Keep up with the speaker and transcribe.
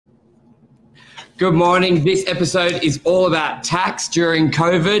Good morning. This episode is all about tax during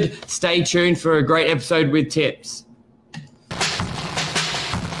COVID. Stay tuned for a great episode with tips.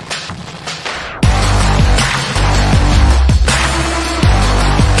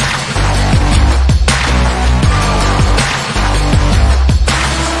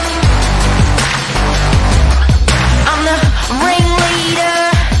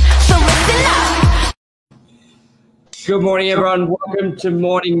 Good morning, everyone. Welcome to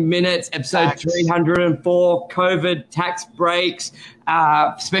Morning Minutes, episode 304, COVID tax breaks,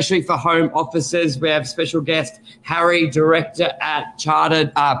 especially for home offices. We have special guest Harry, director at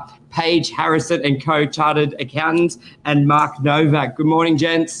Chartered, Paige Harrison and Co. Chartered Accountants, and Mark Novak. Good morning,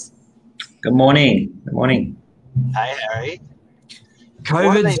 gents. Good morning. Good morning. Hey, Harry. COVID.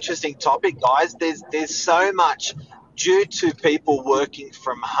 What an interesting topic, guys. There's so much due to people working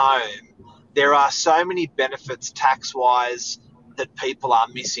from home. There are so many benefits tax-wise that people are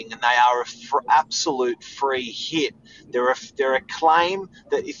missing, and they are an absolute free hit. They're a claim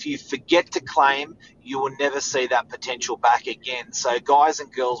that if you forget to claim, you will never see that potential back again. So, guys and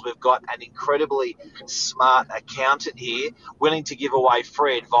girls, we've got an incredibly smart accountant here willing to give away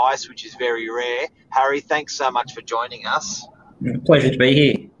free advice, which is very rare. Harry, thanks so much for joining us. Pleasure to be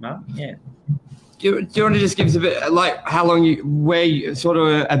here, Mark. Yeah. Do you want to just give us a bit, like how long sort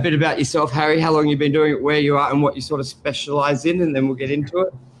of a bit about yourself, Harry, how long you've been doing it, where you are and what you sort of specialise in, and then we'll get into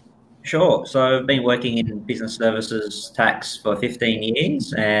it? Sure. So I've been working in business services tax for 15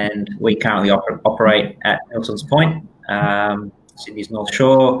 years, and we currently operate at Nelson's Point, Sydney's North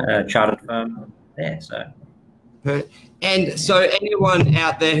Shore, a chartered firm there. And so anyone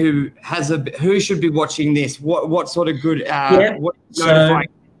out there who should be watching this, what sort of good, what notifying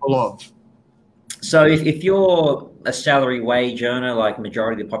people of? So if you're a salary wage earner like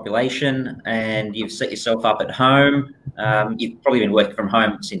majority of the population and you've set yourself up at home, you've probably been working from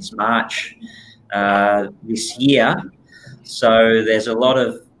home since March this year. So there's a lot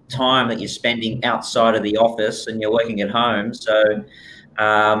of time that you're spending outside of the office and you're working at home. So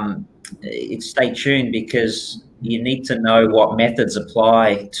stay tuned because you need to know what methods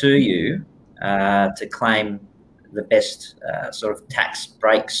apply to you to claim the best sort of tax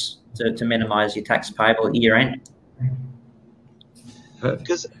breaks to minimise your tax payable at year end.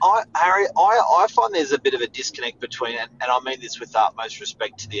 Because Harry, I find there's a bit of a disconnect between, and I mean this with utmost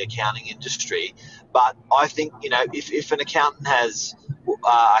respect to the accounting industry, but I think, if an accountant has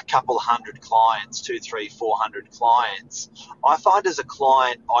a couple hundred clients, 200, 300, 400 clients, I find as a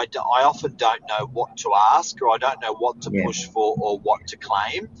client, I often don't know what to ask, or I don't know what to push for or what to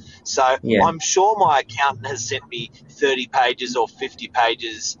claim. So I'm sure my accountant has sent me 30 pages or 50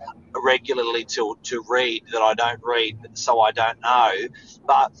 pages regularly to read that I don't read, so I don't know.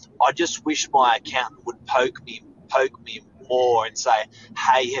 But I just wish my accountant would poke me more and say,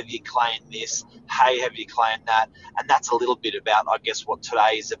 hey, have you claimed this? Hey, have you claimed that? And that's a little bit about, I guess, what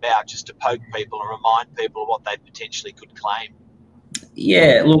today is about, just to poke people and remind people of what they potentially could claim.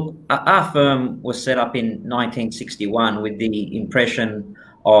 Yeah, look, our firm was set up in 1961 with the impression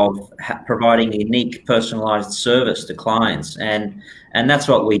of providing a unique personalised service to clients, and that's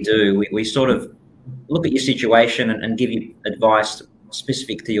what we do. We sort of look at your situation and give you advice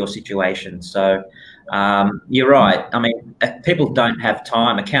specific to your situation. So you're right. I mean, people don't have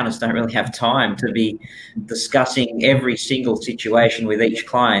time. Accountants don't really have time to be discussing every single situation with each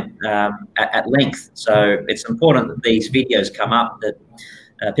client at length. So it's important that these videos come up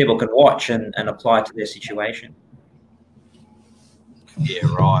that people can watch and apply to their situation. Yeah,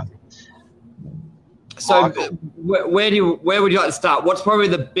 right. So where would you like to start? What's probably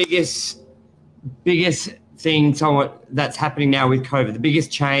the biggest thing that's happening now with COVID, the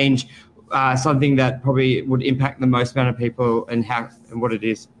biggest change, something that probably would impact the most amount of people, and what it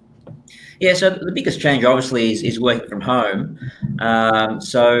is? Yeah, so the biggest change obviously is working from home.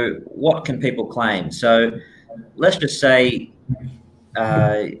 So what can people claim? So let's just say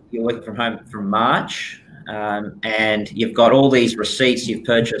you're working from home from March, and you've got all these receipts. You've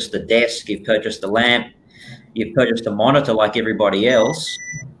purchased a desk, you've purchased a lamp, you've purchased a monitor like everybody else,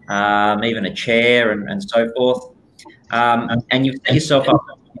 even a chair and so forth. And you've set yourself up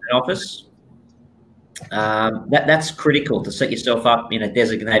in an office. That's critical to set yourself up in a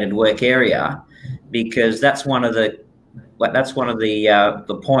designated work area, because that's one of the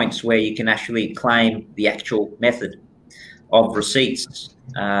points where you can actually claim the actual method of receipts.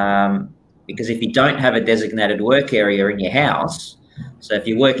 Because if you don't have a designated work area in your house, so if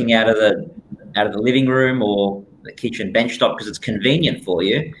you're working out of the living room or the kitchen benchtop because it's convenient for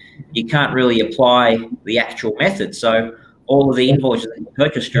you, you can't really apply the actual method. So all of the invoices that you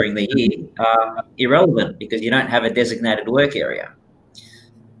purchased during the year are irrelevant because you don't have a designated work area.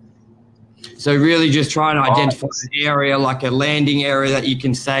 So really just trying to identify an area, like a landing area that you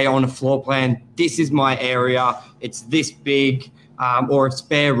can say on a floor plan, this is my area, it's this big, or a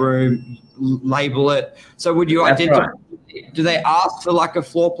spare room, label it. So would you identify, do they ask for like a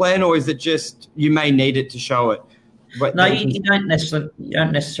floor plan, or is it just you may need it to show it? But no, you don't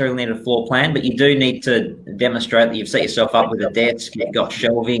necessarily need a floor plan, but you do need to demonstrate that you've set yourself up with a desk, you've got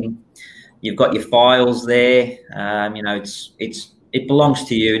shelving, you've got your files there. You know, it belongs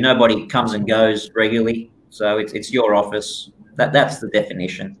to you. Nobody comes and goes regularly, so it's your office. That's the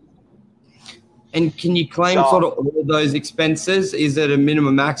definition. And can you claim sort of all those expenses? Is it a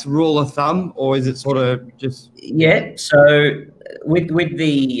minimum max rule of thumb, or is it sort of just? Yeah. So with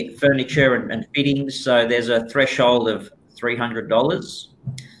the furniture and fittings, so there's a threshold of $300.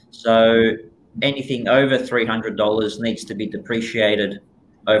 So anything over $300 needs to be depreciated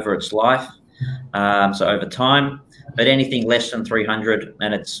over its life, so over time. But anything less than 300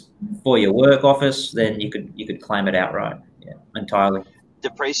 and it's for your work office, then you could claim it outright, entirely.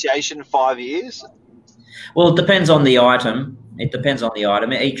 Depreciation 5 years? Well, it depends on the item. It depends on the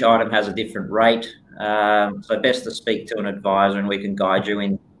item. Each item has a different rate. So best to speak to an advisor, and we can guide you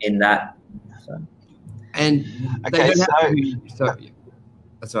in that. So. And okay, so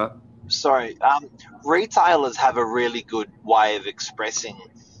that's right. Sorry, retailers have a really good way of expressing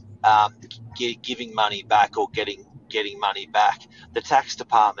giving money back or getting money back. The tax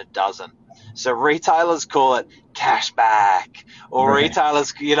department doesn't. So retailers call it cash back, or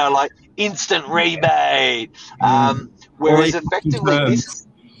retailers, you know, like instant rebate. Whereas effectively this is,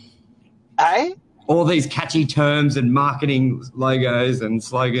 hey? All these catchy terms and marketing logos and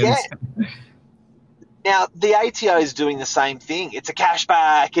slogans. Yeah. Now, the ATO is doing the same thing. It's a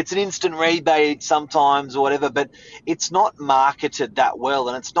cashback, it's an instant rebate sometimes or whatever, but it's not marketed that well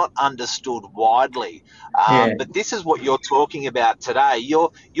and it's not understood widely. But this is what you're talking about today.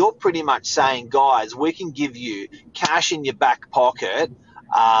 You're pretty much saying, guys, we can give you cash in your back pocket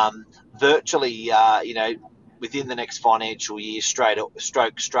virtually, you know, within the next financial year, straight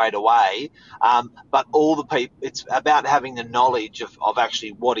away. But all the people, it's about having the knowledge of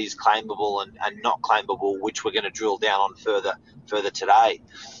actually what is claimable and not claimable, which we're going to drill down on further today.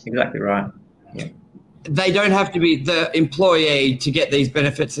 Exactly right. Yeah. They don't have to be the employee to get these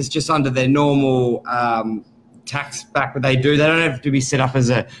benefits. It's just under their normal tax back what they do. They don't have to be set up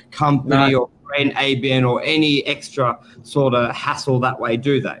as a company or an ABN or any extra sort of hassle that way,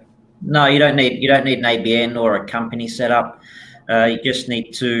 do they? No, you don't need an ABN or a company set up. You just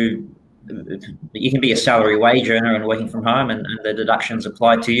need to. You can be a salary wage earner and working from home, and the deductions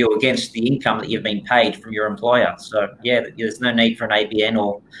apply to you against the income that you've been paid from your employer. So yeah, there's no need for an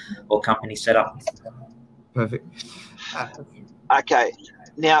ABN or company set up. Perfect. Okay,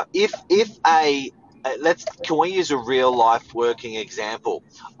 now if can we use a real life working example?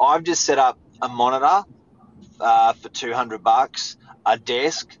 I've just set up a monitor for $200, a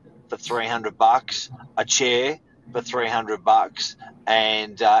desk for $300, a chair for $300,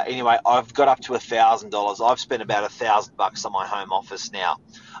 and anyway, I've got up to $1,000. I've spent about $1,000 on my home office now.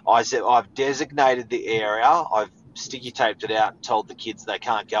 I've designated the area. I've sticky taped it out and told the kids they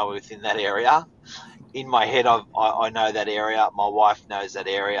can't go within that area. In my head, I know that area. My wife knows that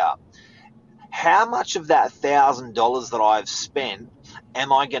area. How much of that $1,000 that I've spent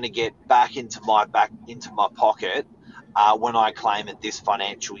am I going to get back into my pocket when I claim it this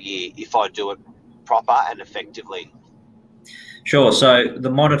financial year, if I do it proper and effectively? Sure. So the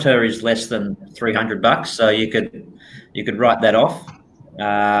monitor is less than $300, so you could write that off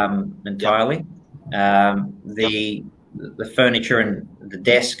entirely. The furniture and the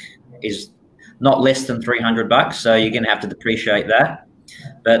desk is not less than $300, so you're going to have to depreciate that.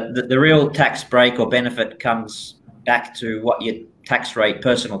 But the real tax break or benefit comes back to what your tax rate,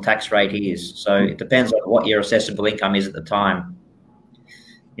 personal tax rate is. So it depends on what your assessable income is at the time.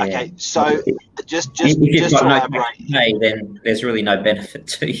 Yeah. Okay, so just if you've got to no elaborate, tax to pay, then there's really no benefit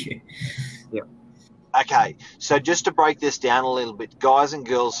to you. Yeah. Okay, so just to break this down a little bit, guys and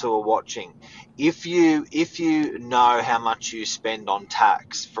girls who are watching, if you know how much you spend on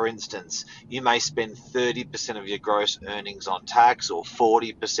tax, for instance, you may spend 30% of your gross earnings on tax, or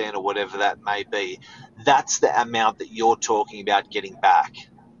 40%, or whatever that may be. That's the amount that you're talking about getting back.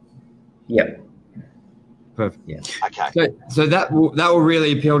 Yep. Perfect. Yeah. Okay. So that will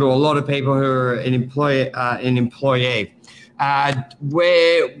really appeal to a lot of people who are an employee.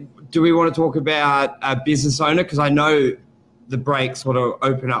 Where do we want to talk about a business owner? Because I know the breaks sort of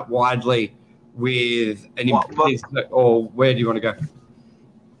open up widely with an employee. Or where do you want to go?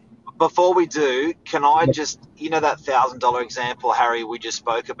 Before we do, can I just, you know, that $1,000 example, Harry, we just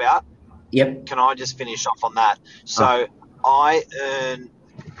spoke about? Yep. Can I just finish off on that? So I earn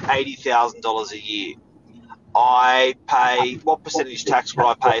 $80,000 a year. I pay, what percentage tax would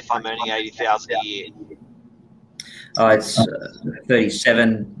I pay if I'm earning $80,000 a year? Oh, it's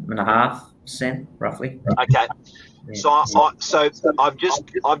 37.5% roughly. Okay. Yeah. So I've just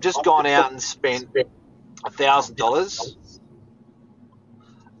gone out and spent $1,000,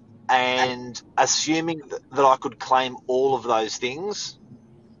 and assuming that I could claim all of those things.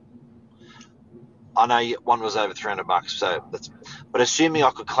 I know one was over $300, so but assuming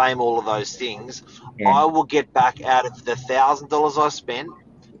I could claim all of those things, Yeah. I will get back out of the $1,000 I spent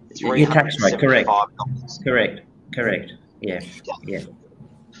Your tax rate, correct. $375. Correct. Yeah.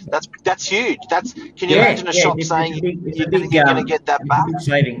 That's huge. Can you imagine a shop saying you're going to get that back?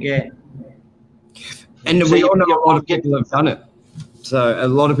 Saving, yeah. And we all know a lot of people have done it. So a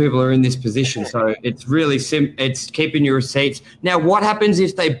lot of people are in this position. So it's really it's keeping your receipts. Now, what happens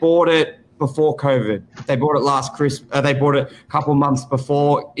if they bought it before COVID? If they bought it last Christmas, they bought it a couple months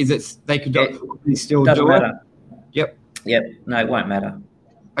before. They could still do it? Yep. No, it won't matter.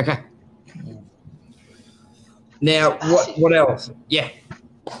 Okay. Now, what else? Yeah.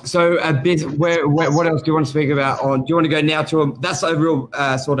 So what else do you want to speak about? Do you want to go now to that's a real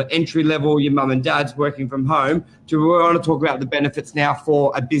sort of entry level, your mum and dad's working from home. Do we want to talk about the benefits now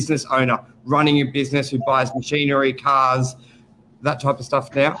for a business owner running a business who buys machinery, cars, that type of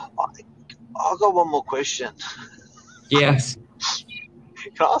stuff now? I've got one more question. Yes.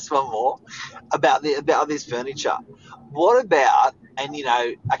 Can I ask one more about this furniture? What about, and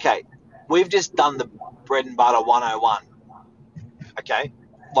okay, we've just done the bread and butter 101. Okay,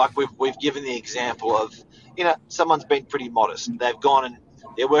 like we've given the example of, someone's been pretty modest. They've gone and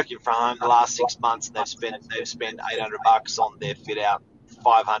they're working from home the last 6 months, and they've spent $800 on their fit out,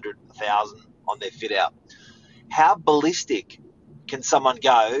 500, 1,000 on their fit out. How ballistic can someone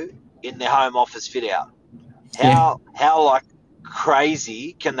go in their home office fit out? How like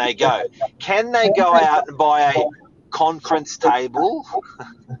crazy can they go? Can they go out and buy a conference table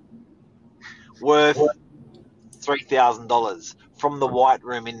worth $3,000 from the White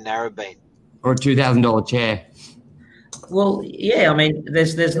Room in Narrabeen? Or a $2,000 chair? Well, yeah, I mean,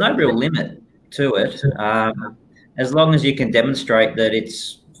 there's no real limit to it. As long as you can demonstrate that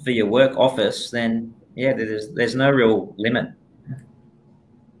it's for your work office, then yeah, there's no real limit.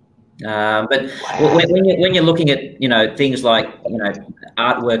 But when you're looking at things like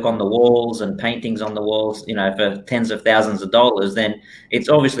artwork on the walls and paintings on the walls, for tens of thousands of dollars, then it's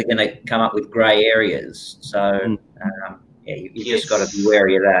obviously going to come up with grey areas. So you just got to be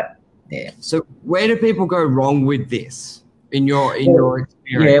wary of that. Yeah. So where do people go wrong with this in your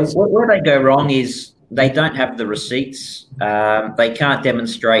experience? Yeah, where they go wrong is they don't have the receipts. They can't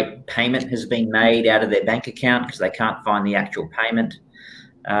demonstrate payment has been made out of their bank account because they can't find the actual payment.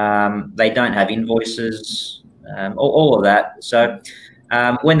 They don't have invoices, all of that. So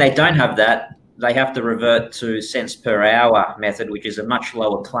when they don't have that, they have to revert to cents per hour method, which is a much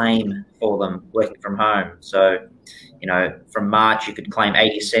lower claim for them working from home. So, from March, you could claim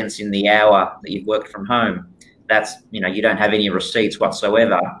 80 cents in the hour that you've worked from home. That's, you don't have any receipts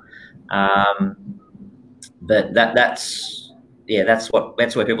whatsoever. But that's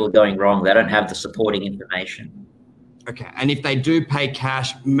where people are going wrong. They don't have the supporting information. Okay, and if they do pay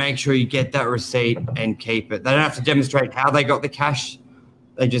cash, make sure you get that receipt and keep it. They don't have to demonstrate how they got the cash.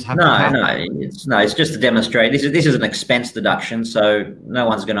 They just have it's just to demonstrate. This is an expense deduction, so no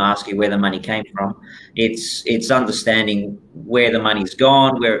one's going to ask you where the money came from. It's understanding where the money's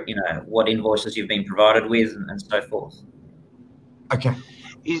gone, where what invoices you've been provided with, and so forth. Okay.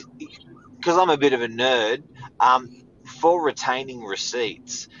 Because I'm a bit of a nerd, for retaining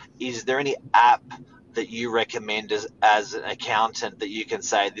receipts, is there any app that you recommend as an accountant that you can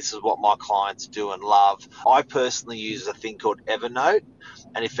say, this is what my clients do and love? I personally use a thing called Evernote,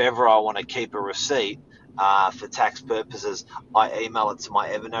 and if ever I want to keep a receipt for tax purposes, I email it to my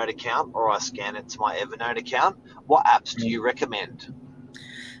Evernote account or I scan it to my Evernote account. What apps do you recommend?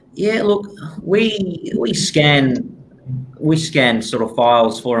 Yeah, look, we scan sort of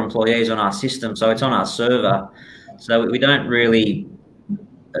files for employees on our system, so it's on our server. So we don't really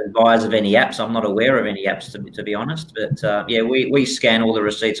advise of any apps. I'm not aware of any apps, to be honest. But we scan all the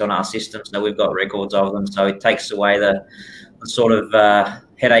receipts on our system, so we've got records of them. So it takes away the sort of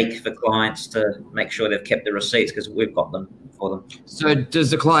headache for clients to make sure they've kept the receipts because we've got them for them. So does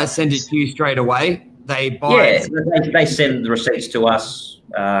the client send it to you straight away? They buy they send the receipts to us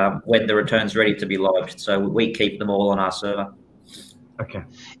when the return's ready to be lodged. So we keep them all on our server. Okay.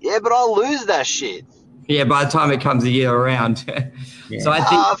 Yeah, but I'll lose that shit. Yeah, by the time it comes a year around. Yeah. So I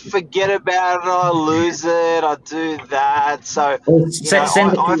think forget about it. I lose it. I do that. So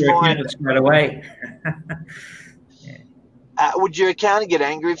send it to your accountant straight away. Would your accountant get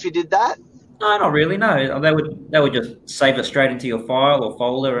angry if you did that? No, not really. No, they would just save it straight into your file or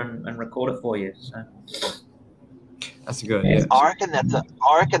folder and record it for you. So that's good. Yeah. I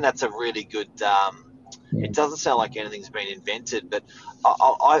reckon that's a really good. It doesn't sound like anything's been invented, but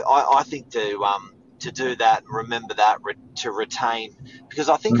I think to do that and remember that to retain, because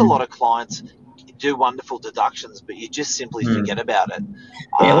I think a lot of clients do wonderful deductions, but you just simply forget about it.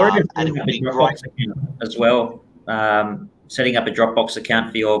 Yeah, or just and it would be great account as well. Setting up a Dropbox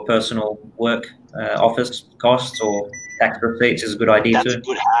account for your personal work office costs or tax receipts is a good idea too. That's a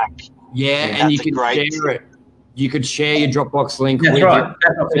good hack. Yeah, and you can share it. You could share your Dropbox link. That's right.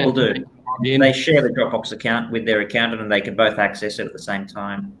 That's what people do. They share the Dropbox account with their accountant, and they can both access it at the same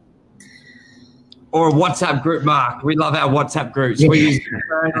time. Or a WhatsApp group, Mark. We love our WhatsApp groups.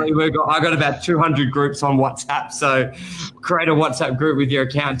 I got about 200 groups on WhatsApp. So create a WhatsApp group with your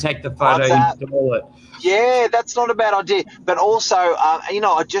account, take the photo, install it. Yeah, that's not a bad idea. But also,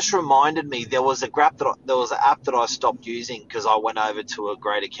 it just reminded me there was an app that I stopped using because I went over to a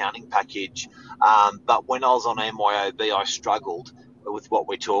great accounting package. But when I was on MYOB, I struggled with what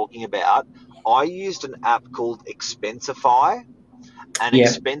we're talking about. I used an app called Expensify, and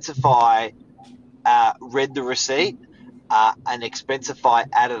Expensify read the receipt, and Expensify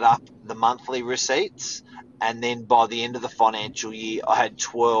added up the monthly receipts, and then by the end of the financial year, I had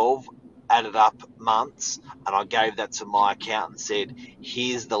 12 added up months, and I gave that to my accountant and said,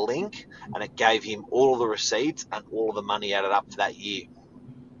 here's the link, and it gave him all of the receipts and all of the money added up for that year.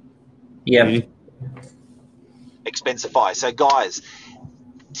 Yeah. Expensify. So guys,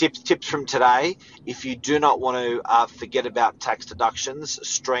 tips from today: if you do not want to forget about tax deductions,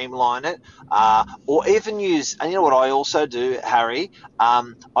 streamline it, or even use, and you know what I also do, Harry,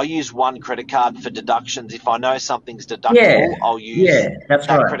 I use one credit card for deductions. If I know something's deductible, I'll use that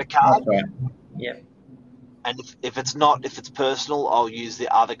credit card. That's right. Yeah. And if it's personal, I'll use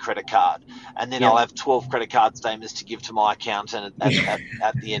the other credit card, and then I'll have 12 credit card statements to give to my accountant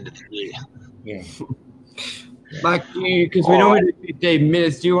at the end of the year. Yeah. Mike, because we normally do 15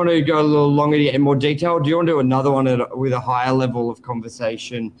 minutes, do you want to go a little longer to get in more detail? Or do you want to do another one with a higher level of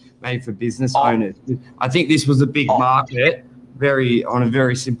conversation, maybe for business owners? I think this was a big market, on a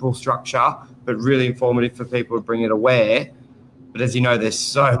very simple structure, but really informative for people to bring it aware. But as you know, there's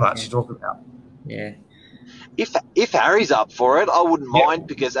so much to talk about. Yeah. If Harry's up for it, I wouldn't mind,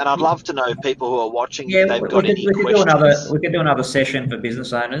 and I'd love to know people who are watching if they've got any questions. We could do another session for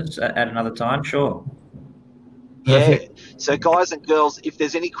business owners at another time, sure. Yeah. So guys and girls, if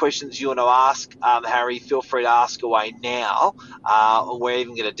there's any questions you want to ask Harry, feel free to ask away now. We're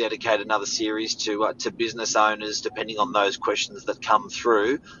even going to dedicate another series to business owners, depending on those questions that come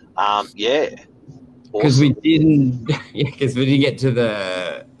through. Because we didn't get to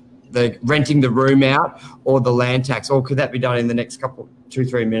the renting the room out or the land tax, or could that be done in the next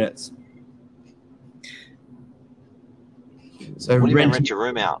 2-3 minutes? So what do you mean rent your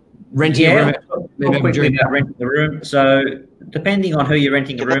room out? Renting a room out. Quickly about renting the room. So depending on who you're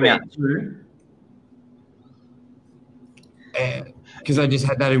renting a room out to. Because I just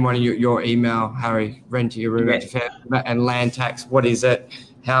had that in one of your email, Harry, renting a room out to family, and land tax. What is it?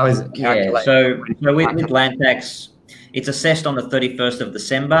 How is it calculated? Yeah, so with land tax, it's assessed on the 31st of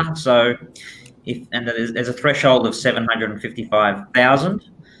December. So there's a threshold of 755,000.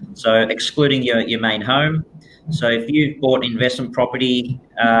 So excluding your main home. So if you've bought investment property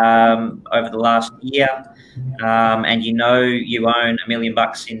over the last year, and you know you own $1 million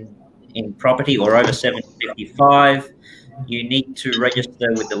in property or over 755, you need to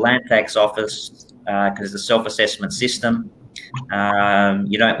register with the land tax office because it's a self-assessment system.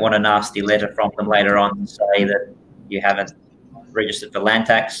 You don't want a nasty letter from them later on to say that you haven't registered for land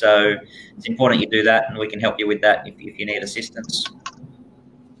tax. So it's important you do that, and we can help you with that if you need assistance.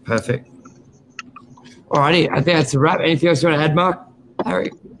 Perfect. Alrighty, I think that's a wrap. Anything else you want to add, Mark?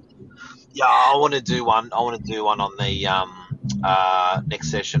 Harry? Yeah, I want to do one. I want to do one on the next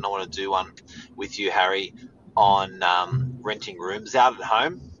session. I want to do one with you, Harry, on renting rooms out at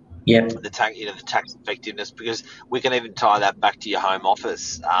home. Yep. The tax effectiveness, because we can even tie that back to your home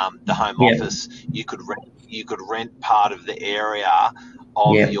office. The home office, you could rent part of the area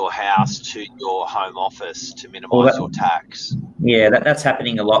of your house to your home office to minimise your tax. Yeah, that's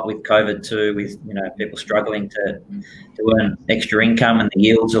happening a lot with COVID too, with people struggling to earn extra income, and the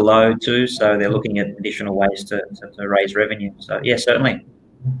yields are low too, so they're looking at additional ways to raise revenue. So yeah, certainly.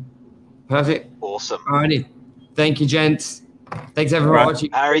 Perfect. Awesome. Alrighty. Thank you, gents. Thanks everyone watching.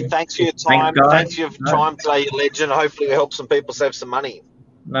 Harry, thanks for your time. Thanks for your time today, you legend. Hopefully we help some people save some money.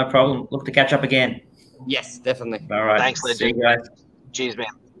 No problem. Look to catch up again. Yes, definitely. All right. Thanks, legend. See you guys. Cheers, man.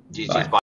 Cheers. Bye. Bye.